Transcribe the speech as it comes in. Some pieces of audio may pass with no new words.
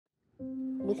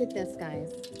Look at this,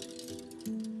 guys.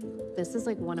 This is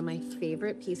like one of my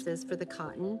favorite pieces for the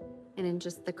cotton. And in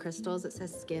just the crystals, it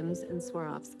says Skims and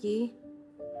Swarovski.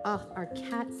 Oh, our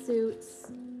cat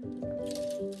suits.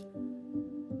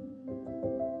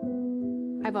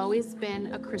 I've always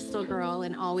been a crystal girl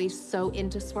and always so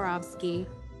into Swarovski.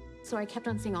 So I kept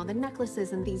on seeing all the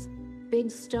necklaces and these big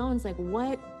stones. Like,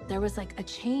 what? There was like a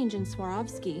change in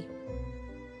Swarovski.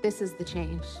 This is the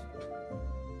change.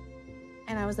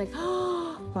 And I was like,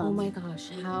 oh my gosh,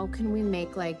 how can we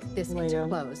make like this into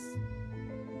clothes?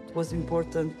 It was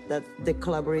important that the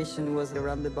collaboration was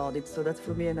around the body. So that's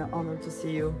for me an honor to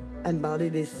see you embody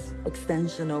this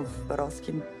extension of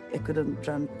Swarovski. I couldn't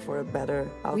dream for a better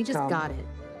outcome. We just got it.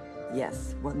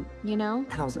 Yes,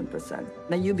 1000%.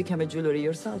 Now you become a jewelry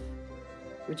yourself,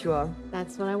 which you are.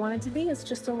 That's what I wanted to be. It's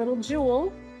just a little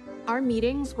jewel. Our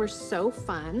meetings were so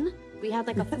fun. We had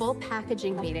like a full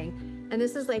packaging meeting. And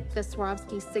this is like the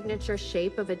Swarovski signature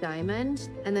shape of a diamond.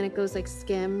 And then it goes like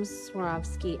Skims,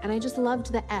 Swarovski. And I just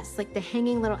loved the S, like the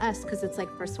hanging little S, because it's like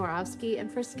for Swarovski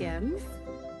and for Skims.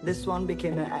 This one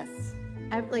became an S.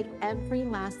 Like every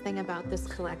last thing about this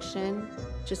collection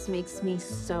just makes me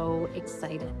so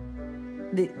excited.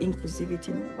 The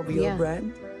inclusivity of your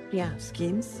brand,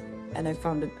 Skims. And I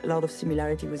found a lot of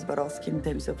similarity with Swarovski in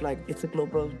terms of like, it's a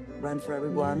global brand for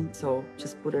everyone. So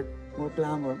just put it more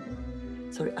glamour.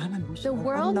 Sorry, I'm emotional. The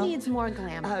world needs more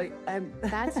glamour.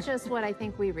 That's just what I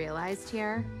think we realized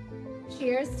here.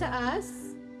 Cheers to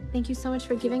us. Thank you so much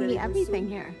for giving me everything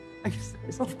here.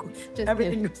 Of course. Just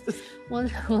everything goes to... We'll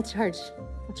charge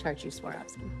you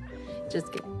Swarovski.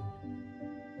 Just kidding.